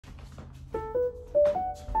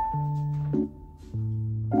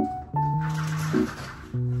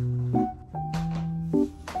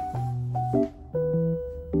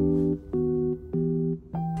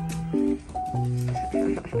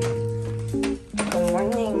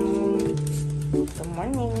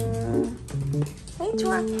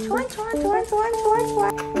좋아 좋아 좋아 좋아 좋아 좋아.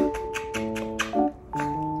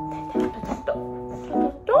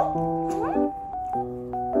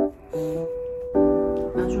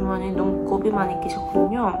 아주머니 눈곱이 많이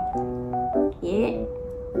끼셨군요. 예.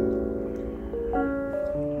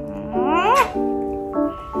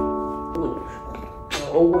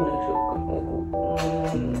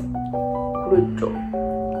 그랬죠.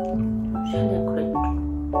 샤넬 그랬죠.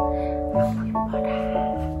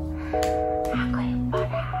 아까 예뻐라.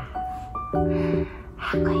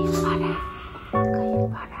 아까 예뻐라. 아까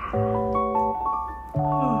예뻐라.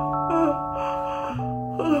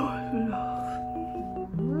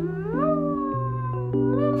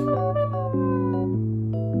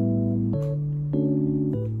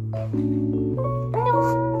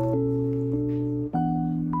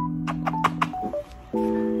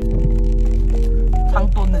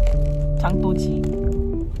 장도지.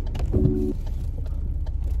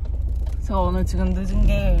 제가 오늘 지금 늦은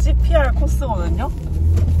게 CPR 코스거든요.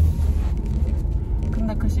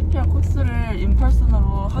 근데 그 CPR 코스를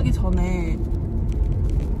인펄슨으로 하기 전에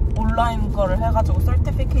온라인 거를 해가지고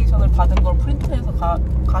서티피케이션을 받은 걸 프린트해서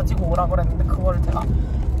가지고 오라 그랬는데 그거를 제가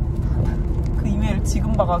그 이메일을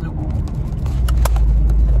지금 봐가지고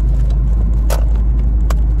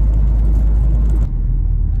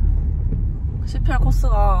CPR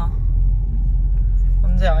코스가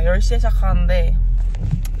언제야? 10시에 시작하는데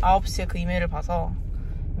 9시에 그 이메일을 봐서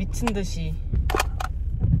미친듯이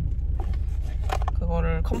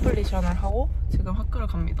그거를 컴플리션을 하고 지금 학교를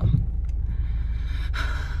갑니다.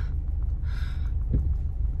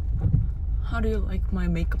 How do you like my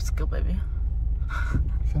makeup skill, baby?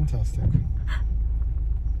 Fantastic.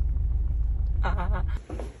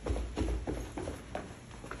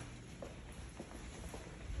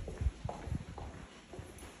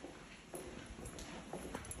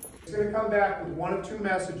 It's going to come back with one of two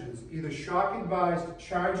messages, either shock advised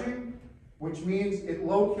charging, which means it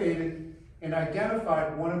located and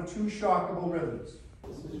identified one of two shockable rhythms.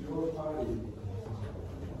 This is your party.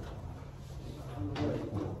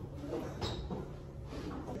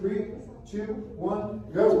 3, 2, 1,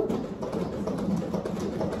 go.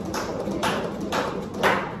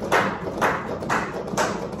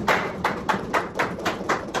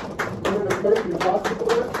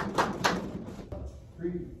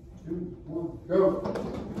 Go.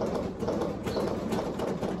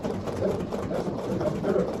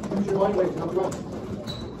 Use your mind weight, not run.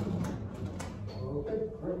 Okay,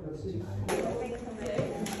 great, let's see.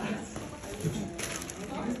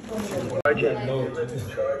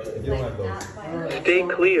 Stay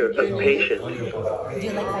clear of patients.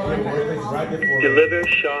 Deliver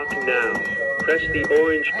shock now. Press the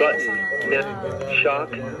orange button. Now, shock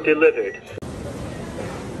delivered.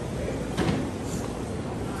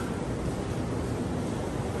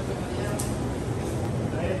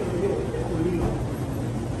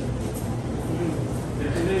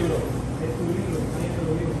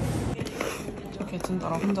 저렇게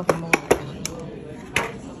진짜랑 혼자 밥 먹으러 갔거든요.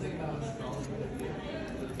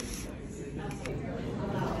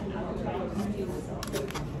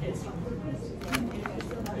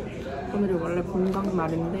 오늘이 원래 본강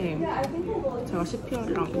날인데 제가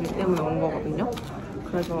CPR이랑 일 때문에 온 거거든요.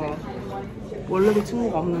 그래서 원래도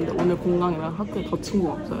친구가 없는데 오늘 공강이면 학교에 더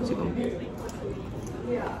친구가 없어요 지금.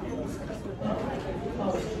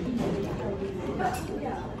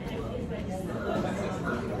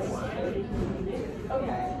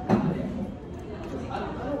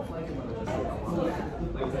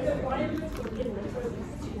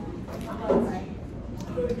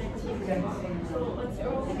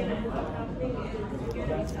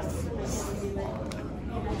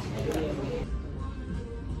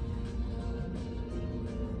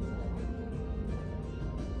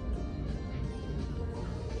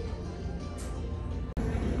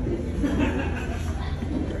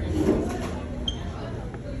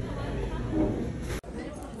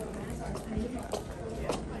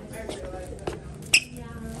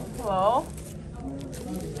 Hello?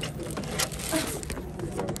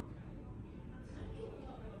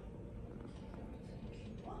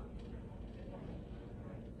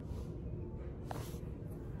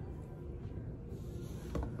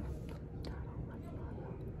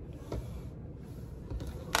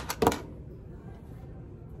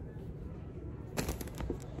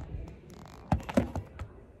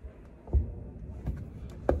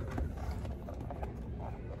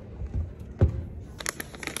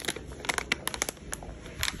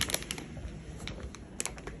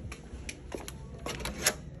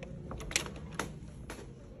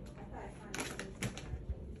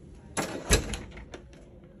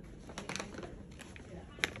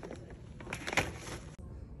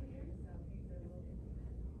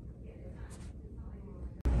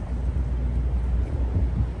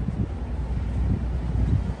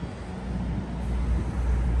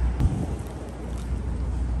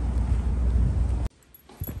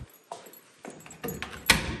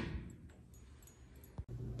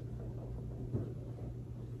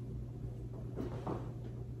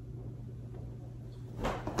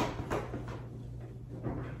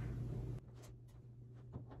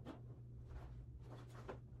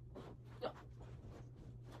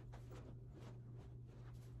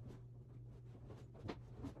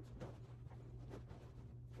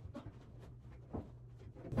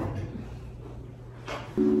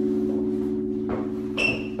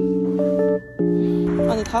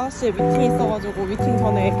 오늘 5시에 미팅이 있어가지고 미팅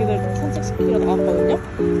전에 애기들 산책시키러 나왔거든요.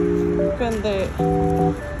 그런데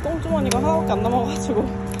똥주머니가 하나밖에 안 남아가지고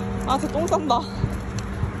아, 저 똥 싼다.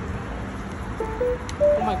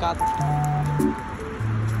 오 마이 갓.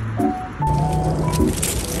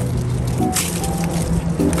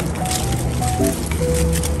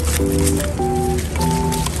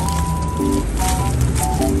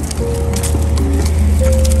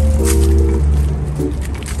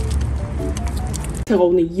 제가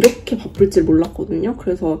오늘 이렇게 바쁠 줄 몰랐거든요.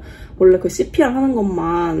 그래서 원래 그 CPR 하는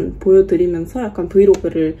것만 보여드리면서 약간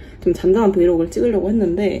브이로그를 좀 잔잔한 브이로그를 찍으려고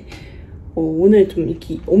했는데 오늘 좀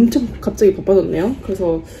이렇게 엄청 갑자기 바빠졌네요.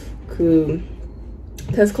 그래서 그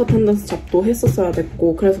데스크 어텐던스 잡도 했었어야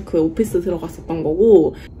됐고 그래서 그 오피스 들어갔었던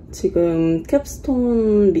거고 지금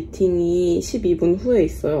캡스톤 미팅이 12분 후에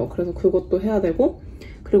있어요. 그래서 그것도 해야 되고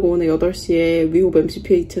그리고 오늘 8시에 위홉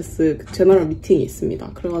MCPHS 제너럴 미팅이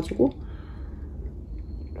있습니다. 그래가지고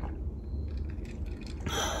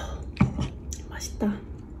맛있다.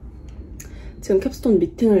 지금 캡스톤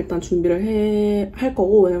미팅을 일단 준비를 할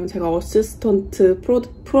거고 왜냐면 제가 어시스턴트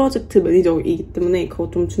프로젝트 매니저이기 때문에 그거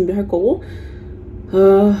좀 준비할 거고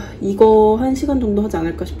이거 1시간 정도 하지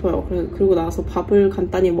않을까 싶어요. 그리고 나서 밥을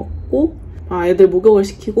간단히 먹고 애들 목욕을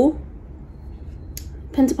시키고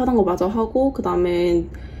편집하던 거 마저 하고 그 다음에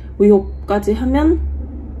위협까지 하면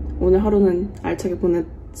오늘 하루는 알차게 보낼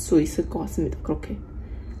수 있을 것 같습니다. 그렇게.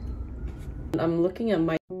 I'm looking at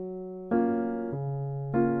my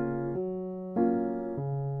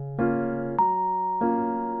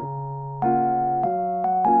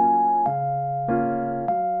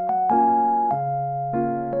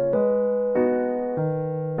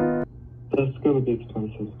That's gonna be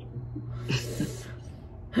expensive.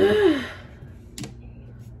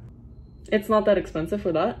 It's not that expensive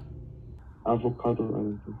for that? Avocado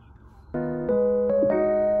anything.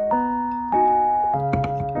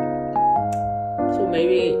 So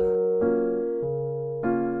maybe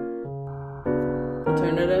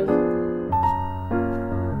alternative.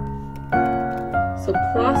 So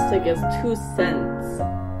plastic is 2 cents.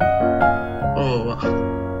 Oh, wow.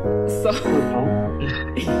 So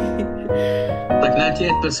Like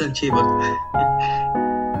 98% cheaper.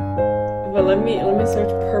 but let me search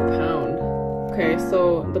per pound. Okay,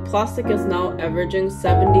 so the plastic is now averaging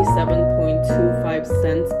 77.25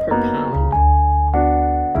 cents per pound.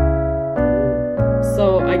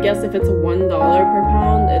 So I guess if it's $1 per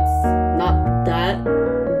pound, it's not that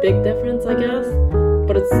big difference, I guess,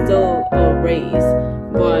 but it's still a raise.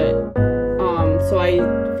 But so I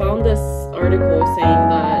found this article saying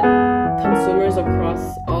that consumers across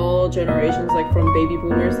all generations, like from baby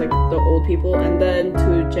boomers, like the old people, and then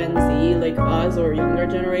to Gen Z, like us or younger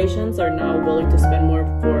generations, are now willing to spend more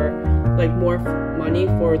money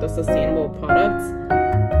for the sustainable products.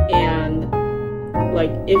 And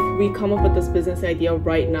like if we come up with this business idea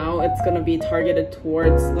right now, it's gonna be targeted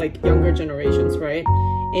towards like younger generations, right?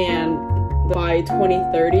 And by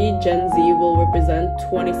 2030, Gen Z will represent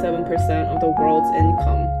 27% of the world's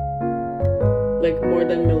income, like more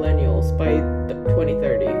than millennials by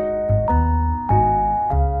 2030.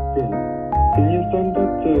 Can you send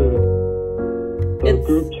that to the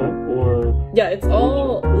group chat or? Yeah, it's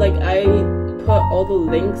all like I put all the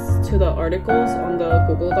links to the articles on the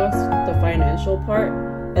Google Docs, the financial part.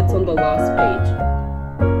 It's on the last page.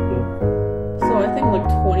 Yeah. So I think like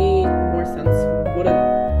 20 more cents wouldn't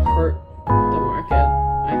hurt the market,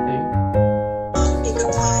 I think.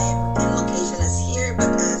 Pickup time and location is here,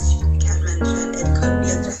 but as Kat mentioned, it could be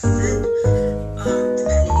adjusted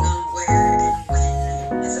depending on where and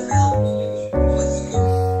when is available with you.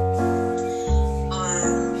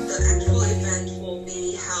 The actual event will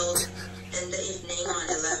be held in the evening on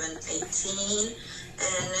 11/18,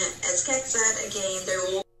 and as Kat said again, there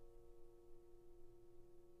will